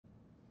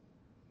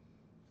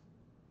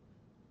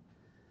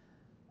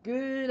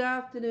Good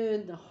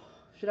afternoon.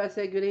 Should I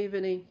say good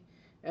evening?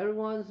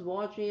 Everyone's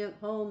watching at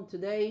home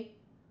today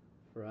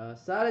for a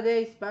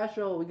Saturday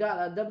special. We got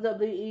a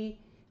WWE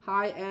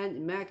high-end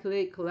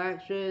Immaculate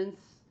collections,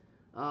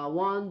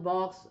 one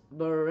box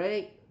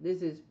break.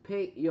 This is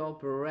pick your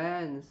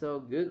brand.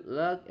 So good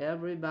luck,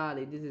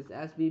 everybody. This is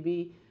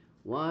SBB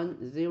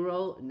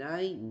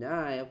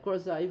 1099. Of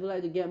course, if you'd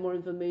like to get more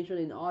information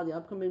in all the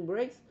upcoming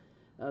breaks,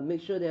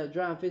 make sure they are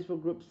joined our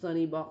Facebook group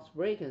Sunny Box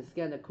Break and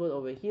scan the code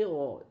over here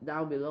or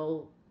down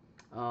below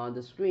on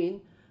the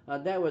screen.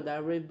 That will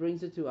directly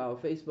brings you to our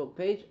Facebook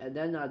page, and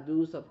then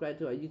do subscribe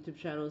to our YouTube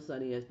channel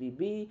Sunny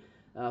SBB.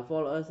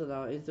 Follow us on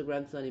our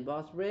Instagram Sunny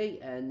Box Break,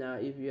 and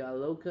if you are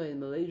local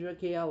in Malaysia,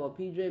 KL or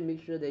PJ,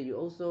 make sure that you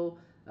also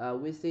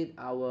visit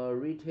our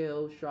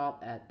retail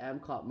shop at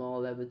MCOT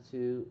Mall Level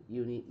 2,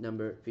 Unit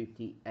number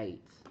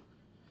 58.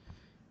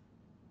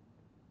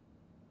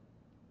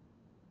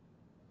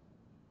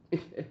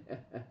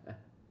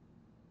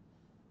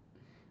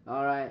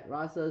 All right,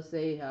 Russell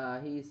say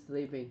he's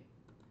sleeping,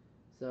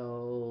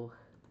 so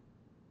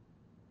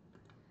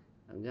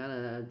I'm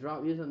gonna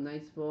drop you some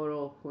nice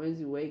photo once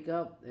you wake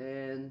up,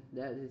 and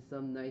that is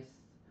some nice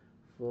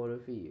photo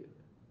for you.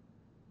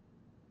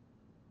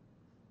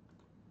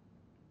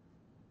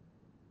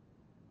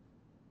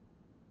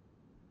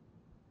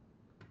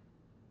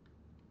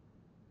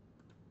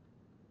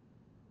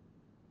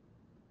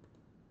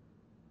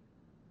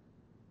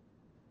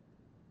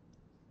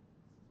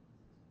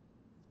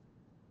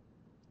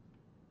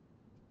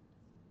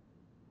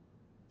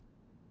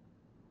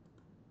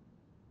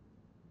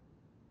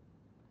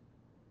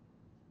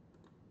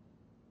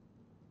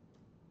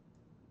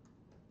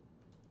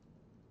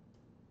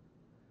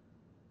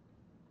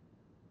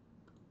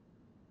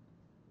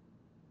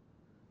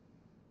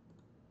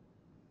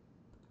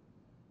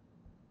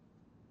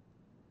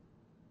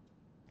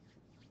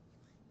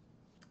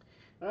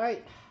 All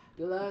right,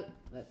 good luck.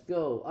 Let's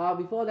go.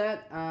 Before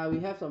that, we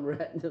have some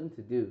random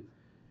to do.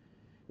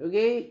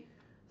 Okay,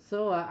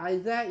 so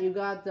Isaac, you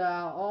got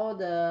all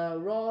the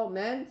raw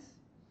mans.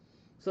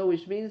 So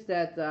which means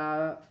that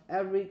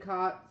every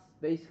card,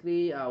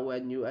 basically,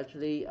 when you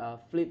actually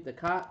flip the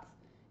cards,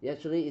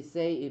 it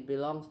say it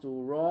belongs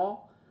to Raw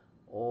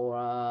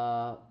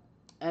or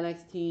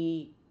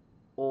NXT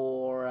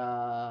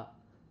or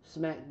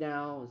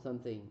SmackDown or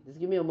something. Just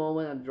give me a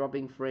moment. I'm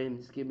dropping frame.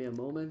 Just give me a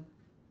moment.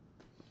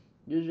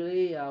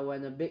 Usually,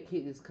 when a big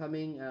hit is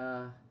coming,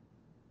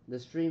 the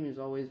stream is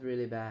always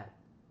really bad.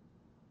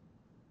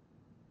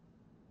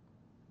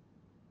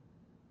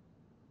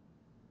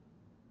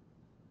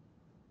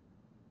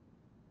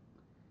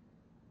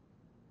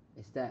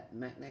 It's that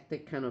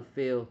magnetic kind of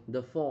feel,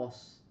 the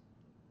force.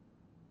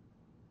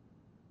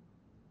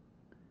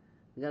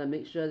 You gotta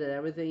make sure that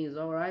everything is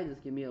alright.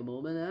 Just give me a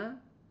moment, huh?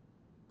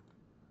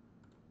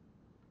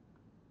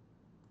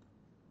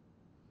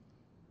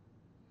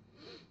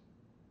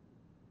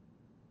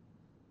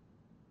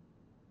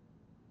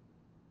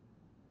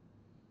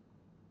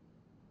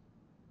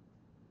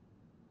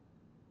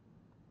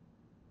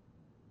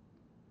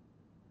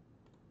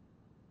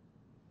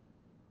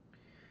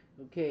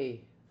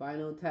 Okay,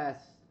 final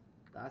test.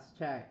 Last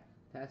check.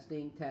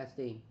 Testing,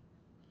 testing.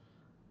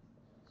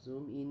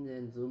 Zoom in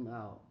and zoom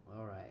out.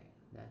 Alright,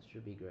 that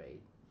should be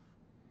great.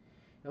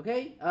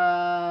 Okay,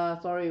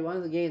 sorry,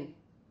 once again.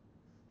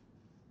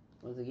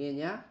 Once again,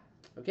 yeah?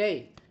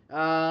 Okay,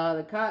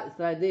 the card is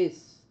like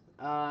this.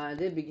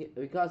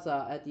 Because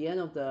at the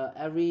end of the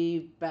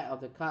every back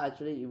of the card,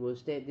 actually, it will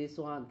state this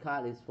one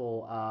card is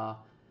for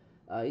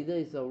either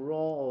it's a Raw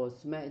or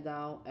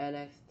SmackDown,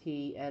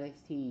 NXT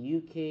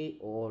UK,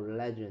 or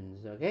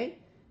Legends. Okay,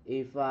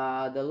 if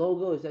the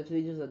logo is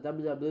actually just a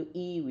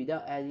WWE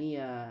without any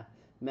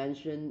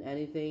mention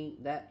anything,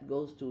 that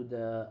goes to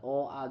the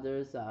all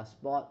others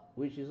spot,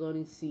 which is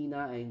only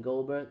Cena and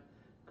Goldberg.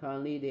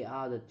 Currently, they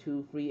are the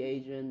two free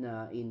agent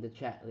in the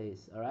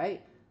checklist. All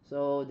right,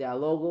 so their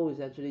logo is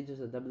actually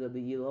just a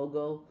WWE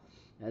logo,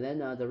 and then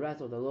the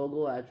rest of the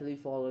logo are actually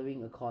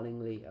following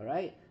accordingly. All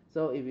right.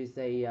 So if it's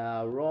a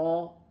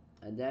Raw,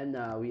 and then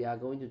we are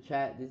going to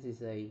check this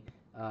is a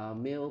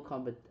male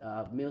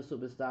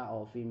superstar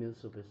or female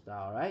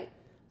superstar, all right?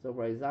 So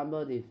for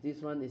example, if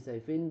this one is a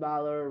Finn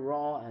Balor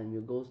Raw, and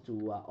it goes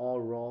to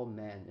all Raw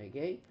men,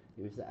 okay?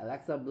 If it's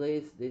Alexa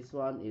Bliss, this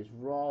one is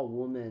Raw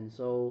woman.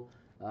 So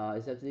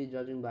it's actually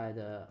judging by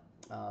the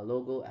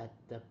logo at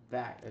the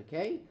back,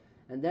 okay?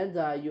 And then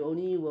you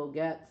only will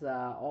get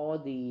all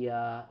the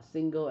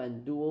single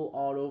and dual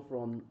auto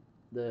from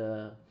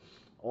the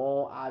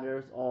all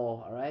others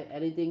all right,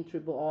 anything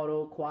triple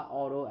auto, quad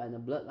auto, and the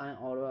bloodline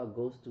auto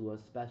goes to a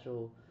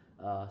special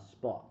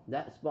spot.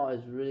 That spot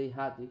is really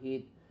hard to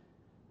hit,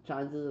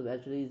 chances of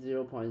actually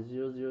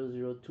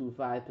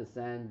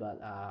 0.00025%,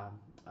 but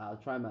I'll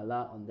try my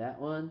luck on that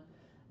one.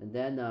 And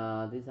then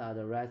these are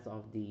the rest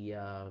of the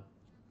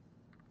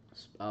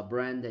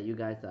brand that you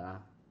guys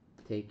are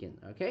taking.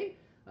 Okay,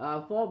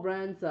 four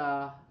brands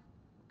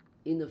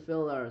in the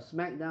filler: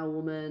 SmackDown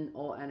Woman,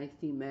 All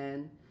NXT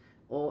Men,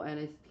 all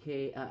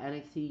NXT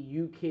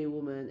UK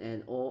women,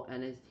 and all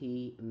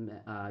NXT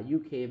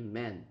UK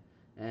men.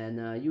 And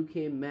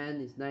UK men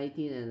is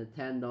 19 and a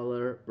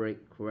 $10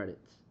 break credit.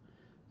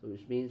 So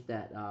which means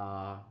that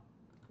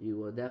you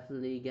will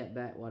definitely get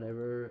back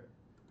whatever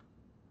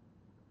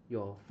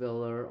your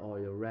filler or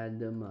your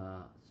random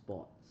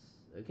spots.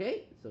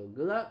 Okay, so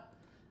good luck.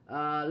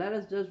 Let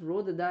us just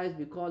roll the dice.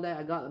 Because that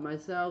I got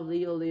myself,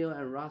 Leo,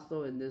 and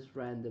Russell in this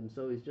random.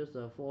 So it's just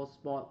a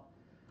 4-spot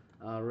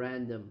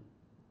random.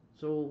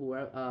 So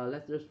whoever,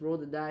 let's just roll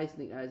the dice.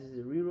 Nick Eyes is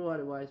a reroll,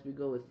 otherwise we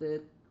go with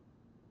it.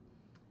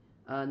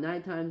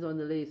 9 times on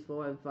the list,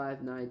 4 and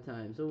 5, 9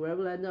 times. So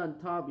wherever landed on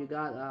top, you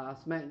got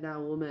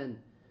SmackDown Woman.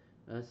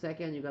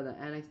 Second, you got the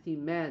NXT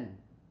Men.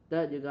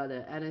 Third, you got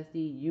the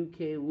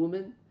NXT UK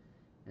Woman.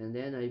 And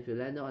then if you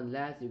land on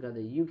last, you got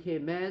the UK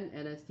Men,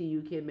 NXT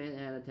UK Men,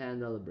 and a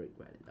 $10 break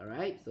credit.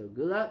 Alright, so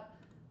good luck.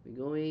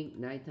 We're going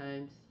 9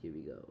 times. Here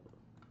we go.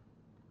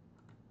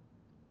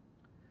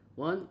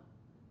 1,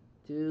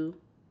 2,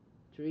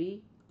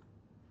 3,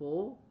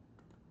 4,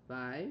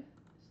 5,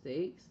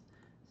 6,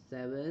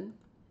 7,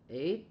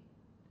 8.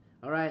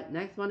 Alright,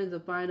 next one is the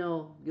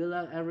final. Good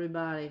luck,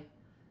 everybody.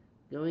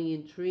 Going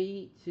in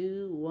 3,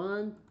 2,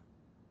 1.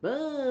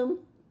 Boom!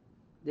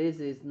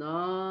 This is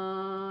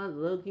not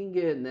looking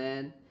good,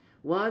 man.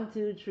 1,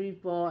 2, 3,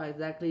 4.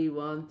 Exactly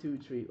 1, 2,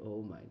 3.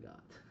 Oh my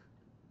god.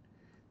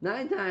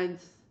 9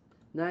 times.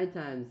 9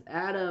 times.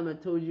 Adam, I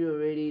told you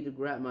already to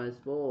grab my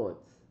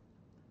sports.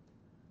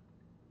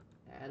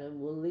 Adam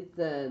will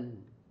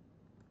listen.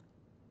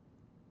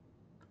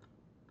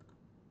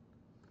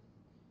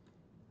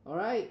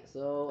 Alright,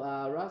 so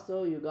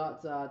Russell, you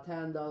got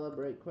 $10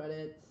 break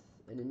credits.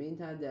 In the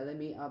meantime, let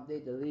me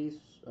update the list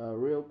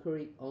real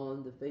quick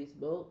on the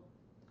Facebook.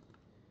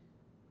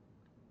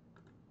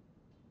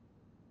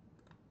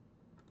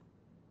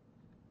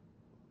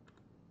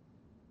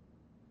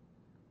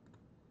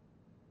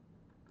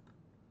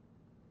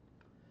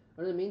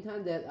 In the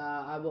meantime,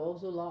 I will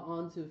also log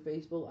on to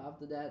Facebook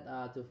after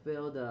that to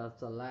fill the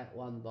select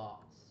one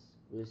box.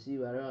 We'll see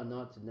whether or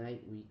not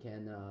tonight we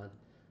can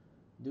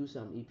do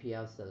some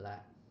EPL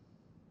select.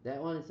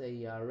 That one is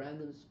a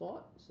random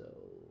spot, so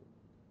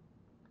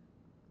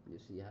you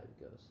see how it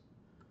goes.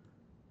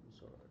 I'm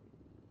sorry.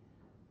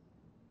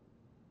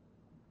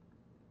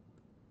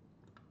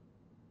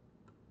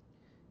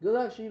 Good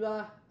luck,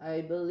 Shiba. I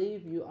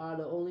believe you are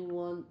the only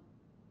one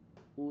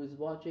who is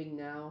watching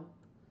now.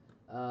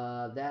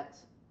 That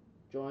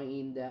join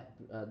in that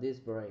this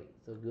break.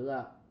 So good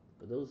luck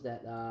for those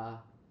that are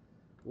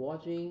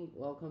watching.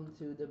 Welcome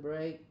to the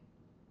break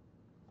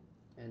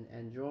and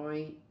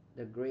enjoy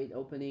the great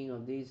opening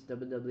of this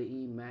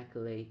WWE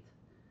Immaculate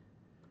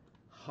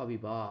hobby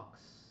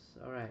box.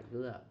 All right,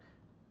 good luck.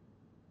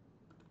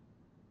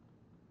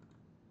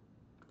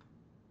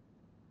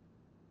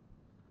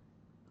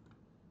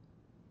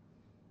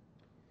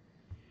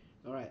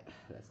 All right,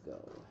 let's go.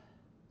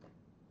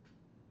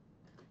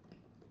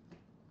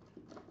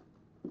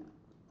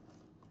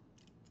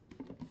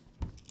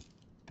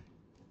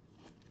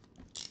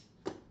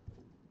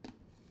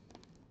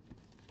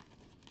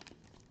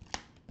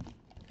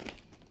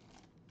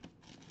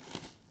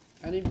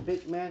 Any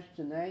big match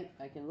tonight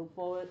I can look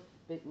forward?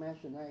 Big match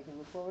tonight I can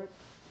look forward?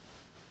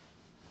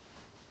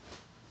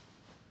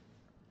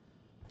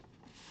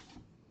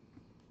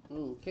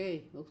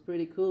 Okay, looks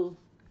pretty cool.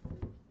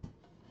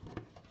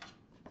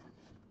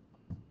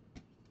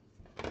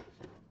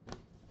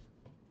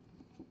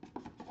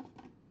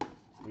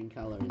 Green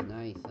color is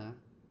nice, huh?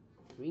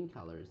 Green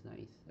color is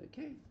nice.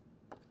 Okay,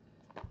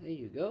 there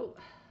you go.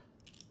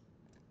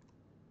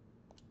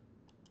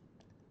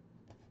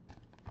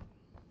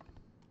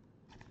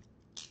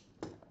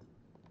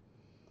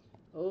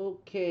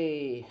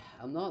 Okay,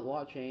 I'm not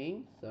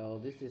watching,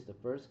 so this is the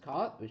first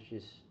card, which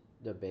is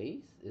the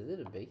base. Is it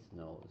a base?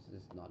 No,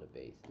 this is not a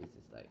base. This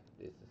is like,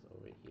 this is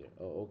over here.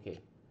 Oh, okay.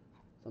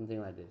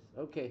 Something like this.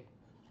 Okay.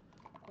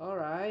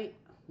 Alright.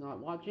 Not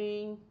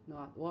watching,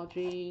 not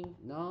watching,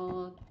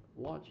 not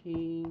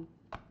watching.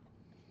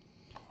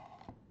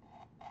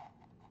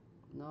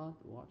 Not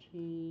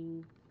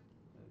watching.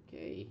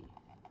 Okay.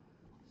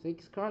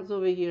 6 cards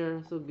over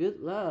here, so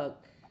good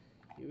luck.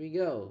 Here we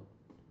go.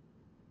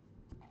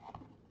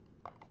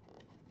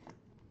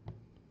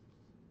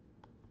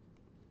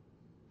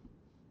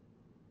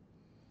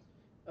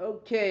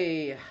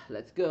 Okay,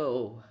 let's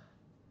go.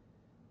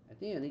 I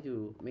think I need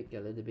to make it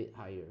a little bit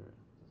higher.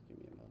 Just give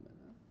me a moment.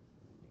 Huh?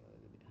 A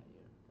little bit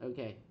higher.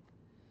 Okay.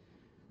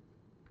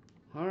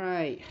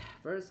 Alright,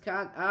 first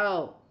card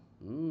out.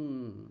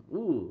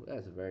 Ooh,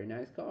 that's a very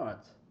nice card.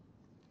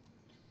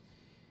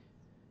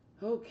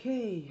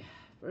 Okay,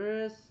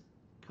 first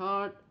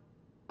card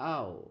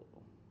out.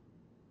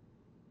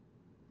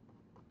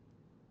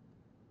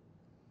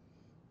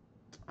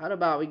 How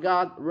about we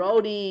got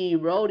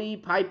Roddy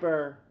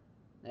Piper.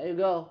 There you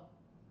go.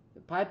 The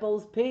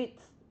Piper's Pete,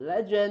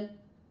 legend.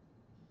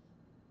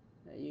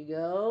 There you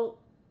go.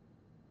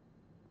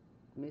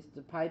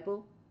 Mr. Piper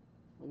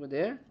over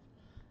there.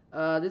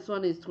 This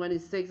one is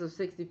 26 of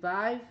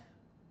 65.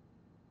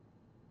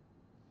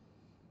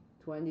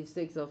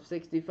 26 of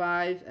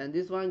 65. And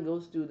this one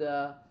goes to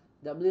the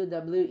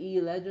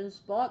WWE Legend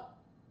spot.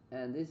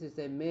 And this is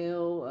a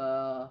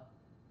male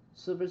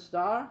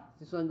superstar.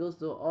 This one goes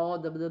to all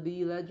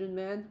WWE Legend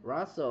man.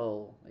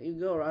 Russell. There you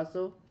go,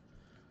 Russell.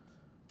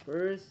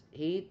 First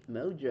Heat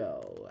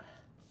Mojo.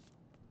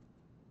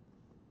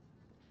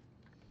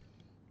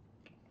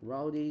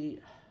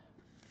 Rowdy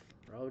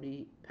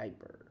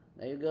Piper.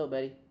 There you go,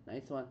 buddy.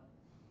 Nice one.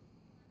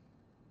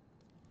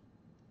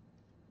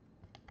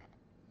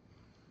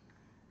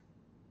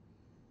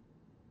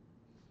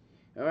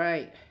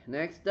 Alright,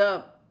 next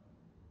up.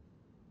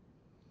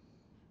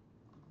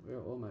 Where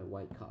are all my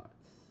white cards?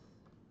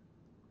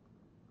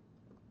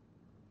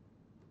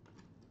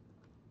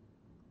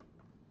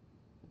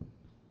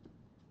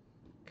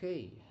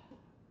 Okay.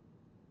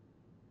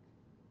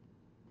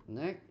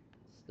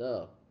 Next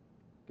up.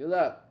 Good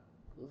luck.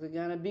 Who's it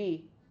gonna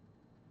be?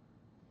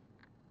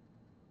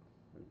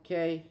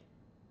 Okay.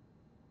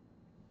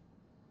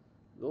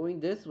 Going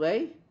this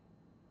way.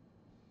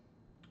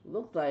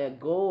 Looks like a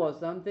goal or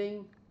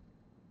something.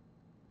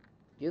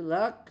 Good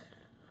luck.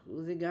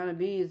 Who's it gonna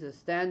be? It's a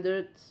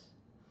standard.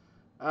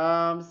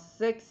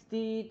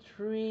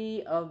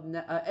 63 of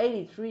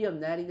 83 of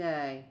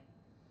 99.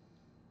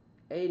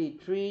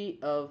 83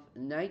 of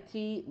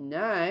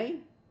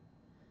 99.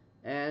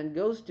 And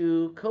goes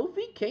to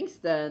Kofi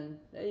Kingston.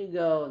 There you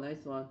go.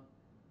 Nice one.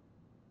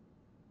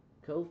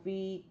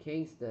 Kofi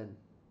Kingston.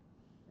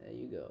 There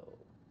you go.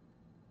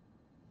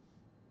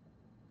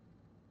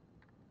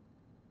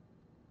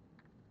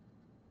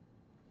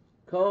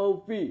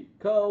 Kofi.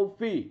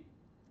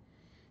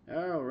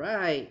 All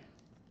right.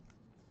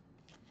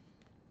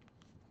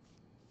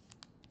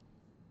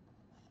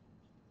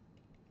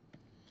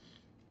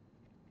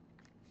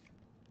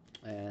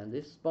 And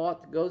this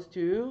spot goes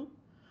to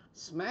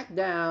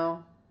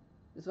SmackDown.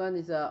 This one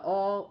is a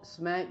all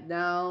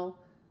SmackDown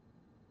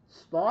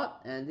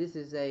spot, and this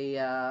is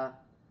a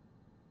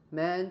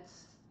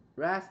men's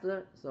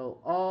wrestler. So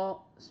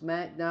all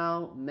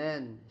SmackDown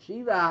men.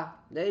 Shiva.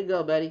 There you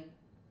go, buddy.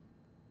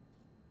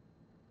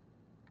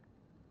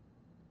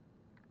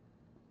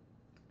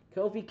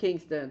 Kofi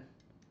Kingston.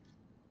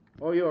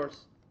 All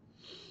yours.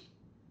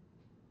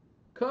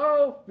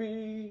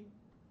 Kofi.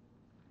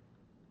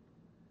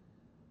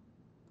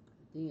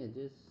 I think I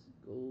just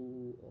go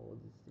all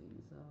these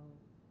things out.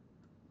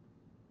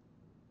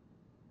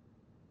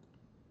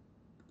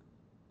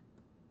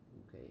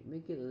 Okay,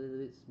 make it a little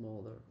bit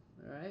smaller.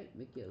 Alright,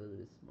 make it a little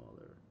bit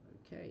smaller.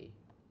 Okay.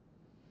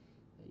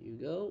 There you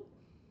go.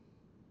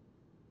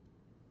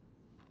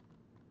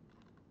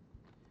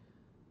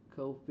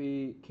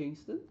 Kofi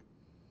Kingston.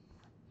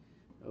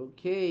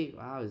 Okay,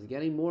 wow, it's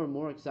getting more and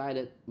more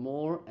excited.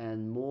 More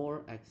and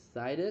more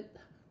excited.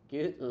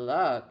 Good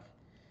luck.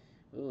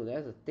 Ooh,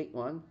 that's a thick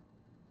one.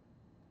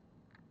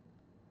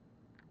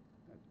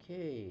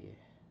 Okay.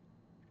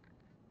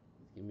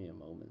 Just give me a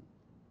moment.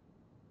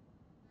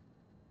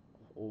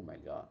 Oh my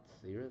god,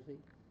 seriously?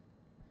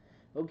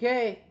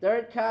 Okay,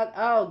 third card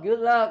out. Good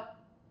luck.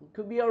 It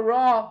could be a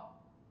Raw.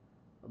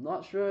 I'm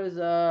not sure it's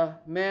a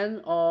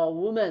man or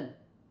woman.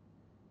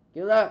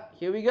 Good luck.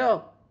 Here we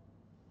go.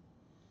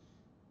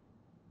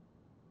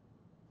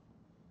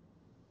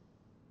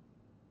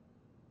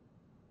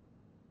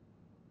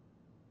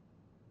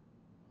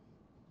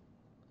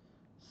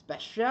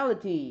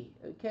 Specialty.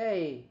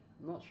 Okay.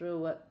 I'm not sure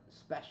what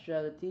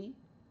specialty.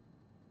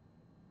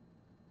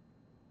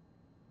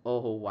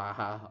 Oh,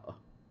 wow.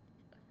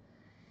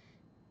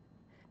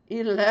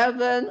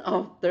 11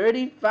 of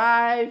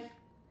 35.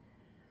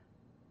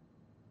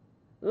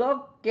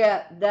 Look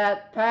at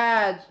that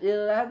patch.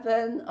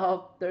 11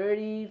 of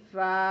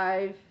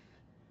 35.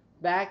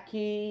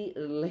 Becky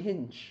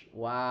Lynch.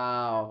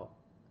 Wow.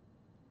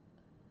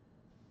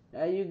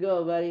 There you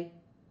go, buddy.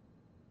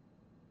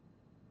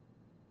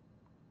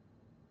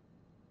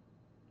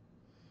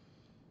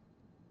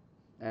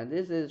 And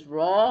this is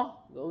Raw.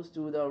 Goes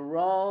to the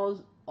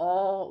Raw's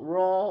All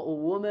Raw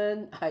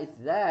Woman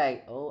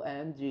Isaac.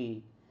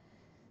 OMG.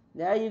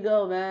 There you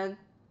go, man.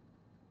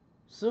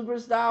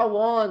 Superstar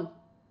 1.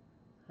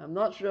 I'm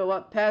not sure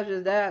what patch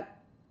is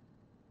that.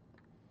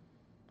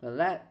 But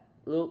that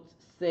looks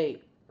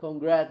sick.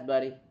 Congrats,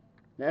 buddy.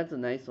 That's a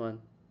nice one.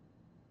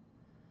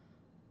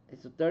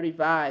 It's a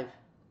 35.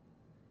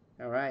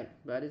 Alright,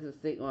 but it's a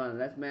sick one.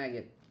 Let's mag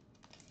it.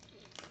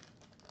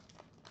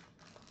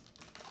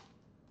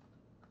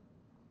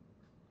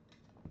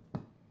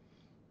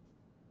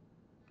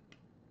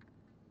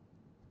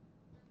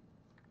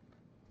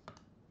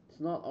 It's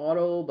not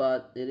auto,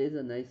 but it is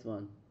a nice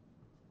one.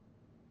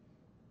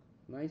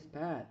 Nice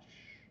patch.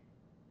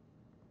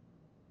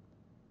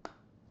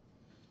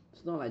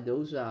 It's not like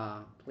those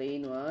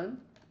plain one.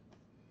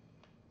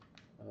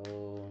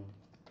 Oh,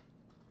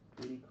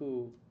 pretty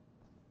cool.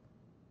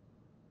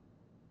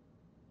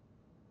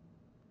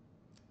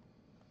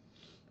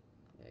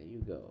 There you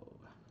go.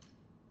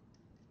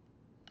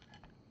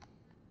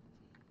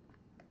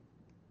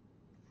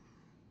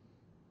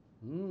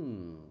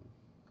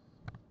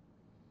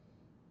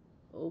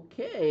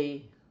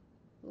 Okay.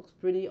 Looks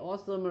pretty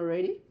awesome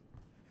already.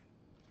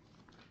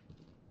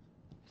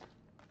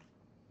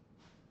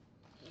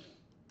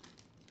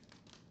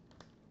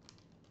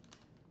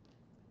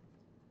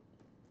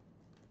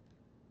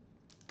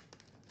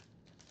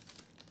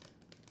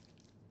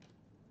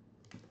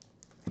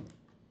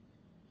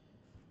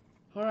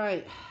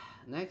 Alright,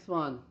 next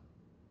one.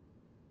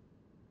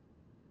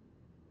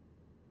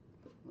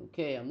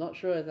 Okay, I'm not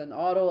sure it's an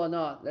auto or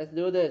not. Let's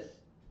do this.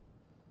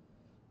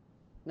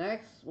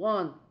 Next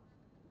one.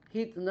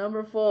 Hit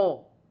number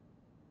 4.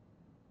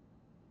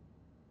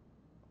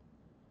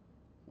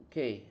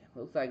 Okay,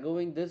 looks like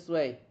going this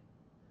way.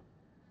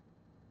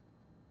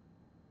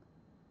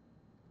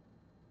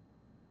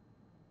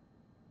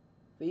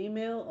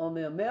 Female or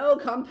male? Male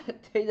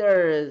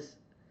competitors.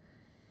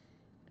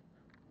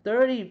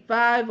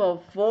 35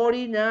 of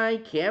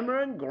 49,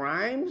 Cameron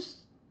Grimes.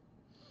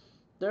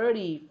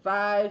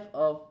 35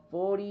 of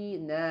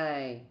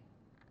 49,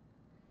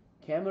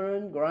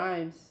 Cameron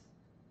Grimes.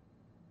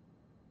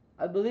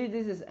 I believe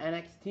this is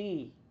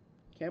NXT.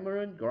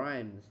 Cameron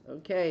Grimes.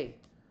 Okay,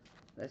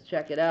 let's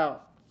check it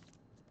out.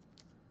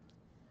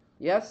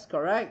 Yes,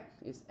 correct.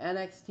 It's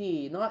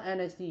NXT. Not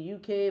NXT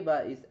UK,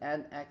 but it's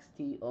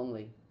NXT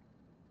only.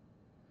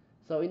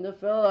 So in the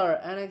filler,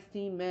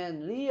 NXT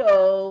man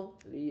Leo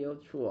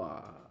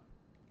Chua.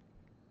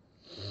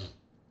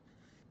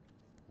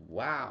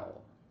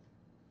 Wow.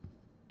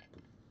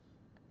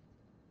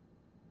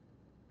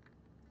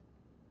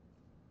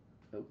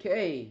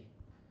 Okay.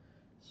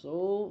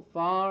 So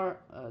far,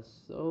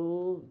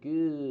 so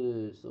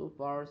good. So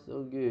far,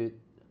 so good.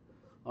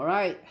 All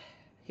right.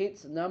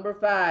 Hits number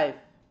 5.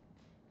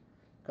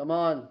 Come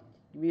on.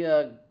 Give me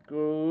a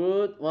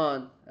good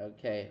one.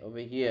 Okay, over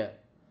here.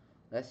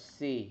 Let's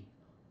see.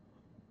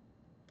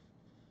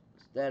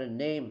 Is that a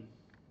name?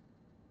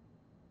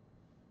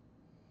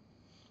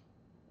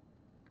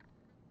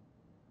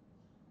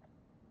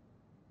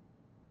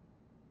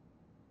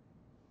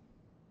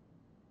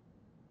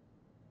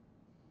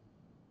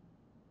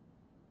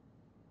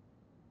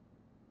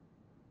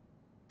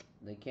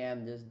 The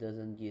cam just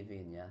doesn't give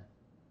in, yeah?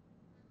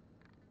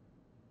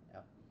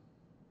 Yep,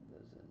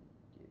 doesn't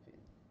give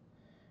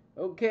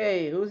in.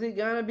 Okay, who's it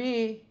gonna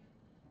be?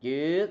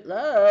 Good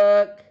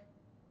luck!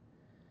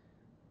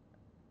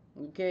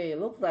 Okay,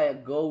 looks like a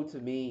go to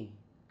me.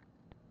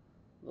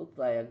 Looks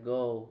like a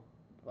go,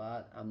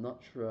 but I'm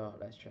not sure.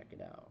 Let's check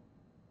it out.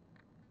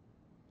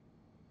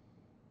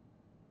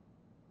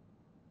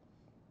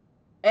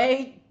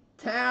 8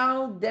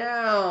 town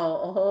down!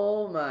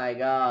 Oh my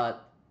god.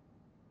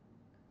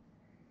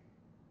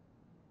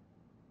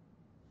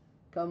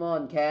 Come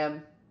on,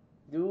 Cam.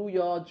 Do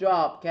your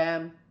job,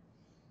 Cam.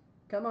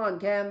 Come on,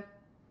 Cam.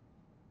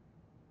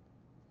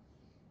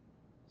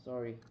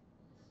 Sorry.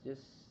 It's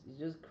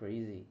just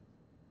crazy.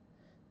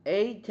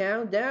 8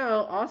 town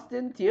down,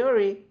 Austin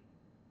Theory.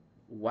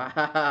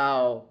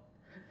 Wow.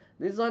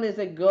 This one is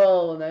a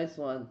goal. Nice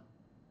one.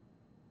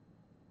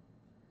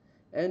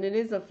 And it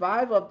is a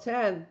 5 of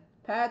 10.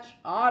 Patch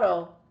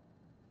auto.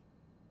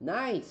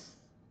 Nice.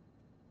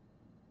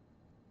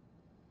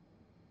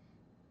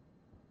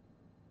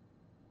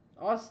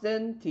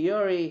 Austin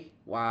Theory.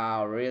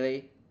 Wow,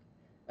 really?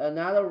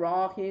 Another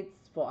raw hit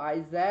for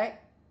Isaac.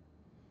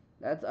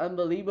 That's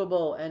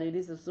unbelievable. And it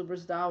is a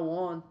superstar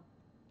 1.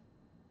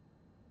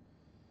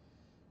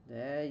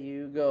 There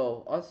you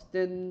go.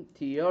 Austin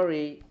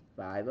Theory.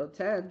 5 of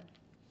 10.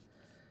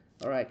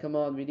 Alright, come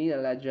on. We need a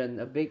legend.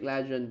 A big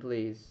legend,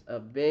 please. A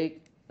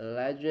big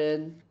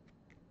legend.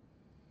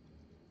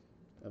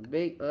 A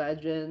big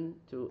legend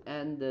to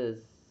end this.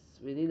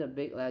 We need a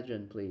big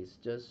legend, please.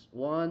 Just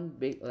one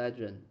big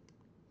legend.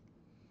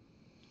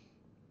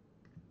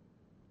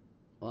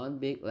 One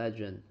big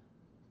legend.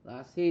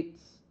 Last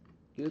hits.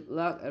 Good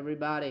luck,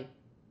 everybody.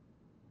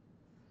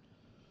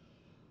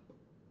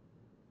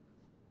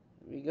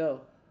 Here we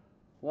go.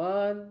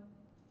 One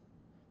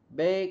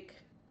big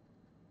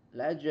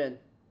legend.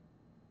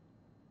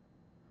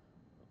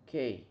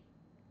 Okay,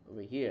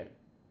 over here.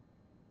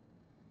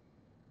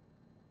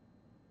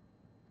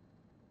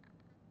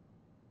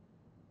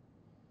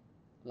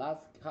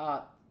 Last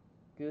card.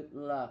 Good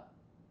luck.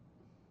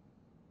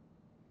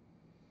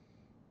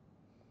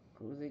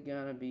 Who's it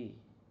gonna be?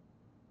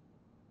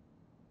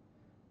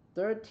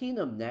 13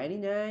 of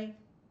 99.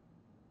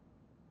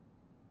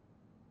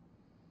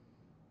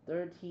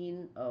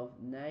 13 of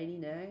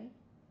 99.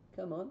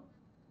 Come on.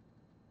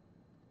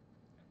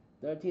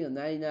 13 of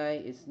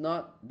 99 is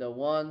not the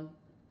one.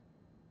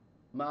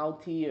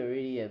 Multi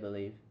already, I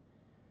believe.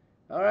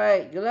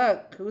 Alright, good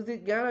luck. Who's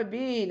it gonna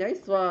be?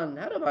 Nice one.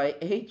 How about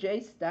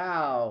AJ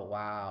Styles?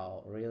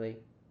 Wow, really?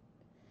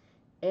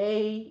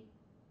 AJ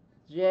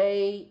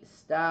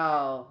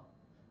Styles.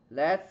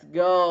 Let's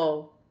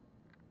go.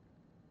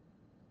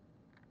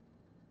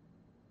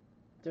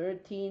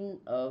 13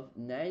 of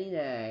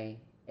 99.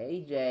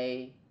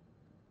 AJ.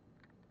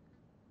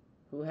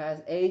 Who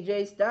has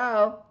AJ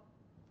Styles?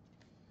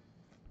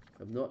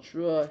 I'm not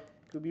sure.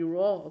 Could be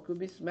Raw or could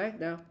be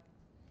SmackDown.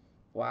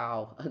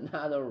 Wow,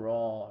 another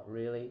Raw,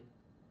 really?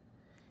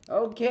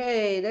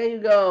 Okay, there you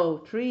go.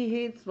 3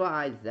 hits for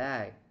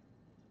Isaac.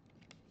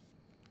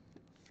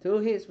 2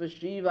 hits for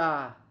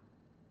Shiva.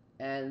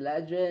 And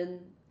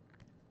Legend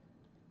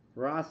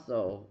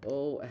Russell.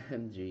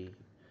 OMG.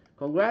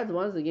 Congrats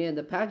once again.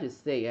 The patch is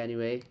sick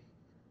anyway.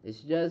 It's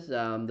just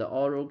the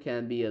auto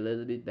can be a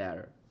little bit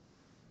better.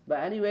 But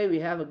anyway, we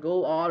have a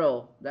gold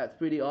auto. That's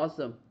pretty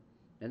awesome.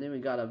 And then we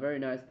got a very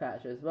nice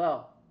patch as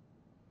well.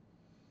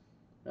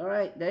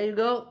 Alright, there you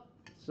go.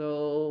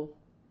 So,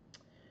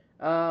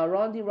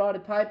 Roddy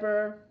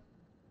Piper,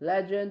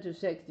 Legend to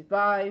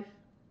 65.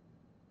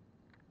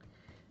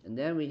 And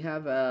then we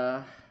have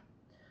a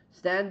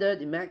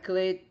Standard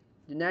Immaculate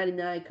to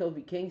 99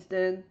 Kofi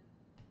Kingston.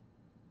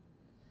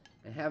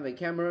 I have a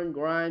Cameron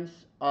Grimes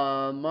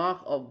Mark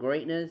of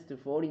Greatness to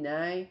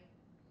 49.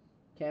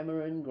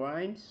 Cameron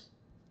Grimes.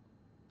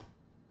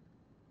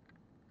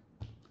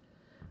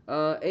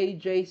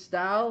 AJ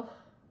Styles.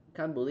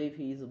 Can't believe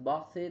he's a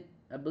box hit.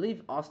 I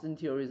believe Austin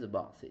Theory is a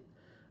box hit.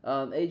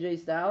 AJ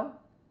Styles.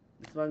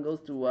 This one goes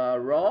to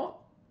Raw.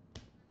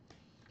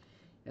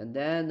 And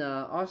then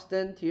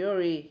Austin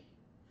Theory.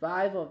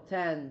 5 of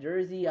 10.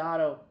 Jersey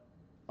auto.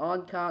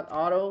 On-card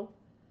auto.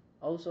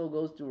 Also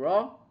goes to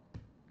Raw.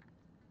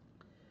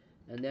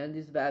 And then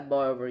this bad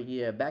boy over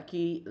here,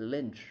 Becky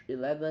Lynch,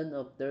 11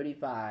 of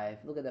 35.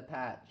 Look at the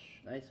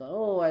patch. Nice one.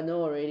 Oh, I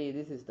know already.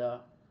 This is the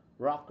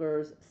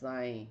Rockers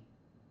sign.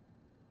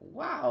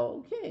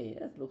 Wow, okay.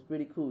 That looks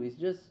pretty cool. It's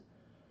just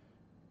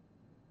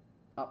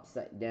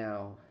upside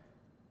down.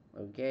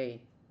 Okay,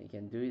 they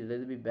can do it a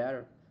little bit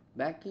better.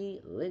 Becky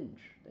Lynch.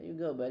 There you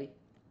go, buddy.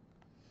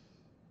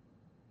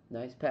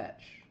 Nice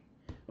patch.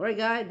 Alright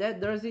guys, that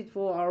does it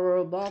for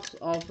our box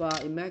of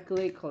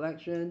Immaculate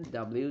Collection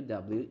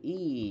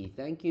WWE.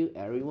 Thank you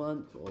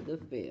everyone for the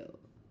fill.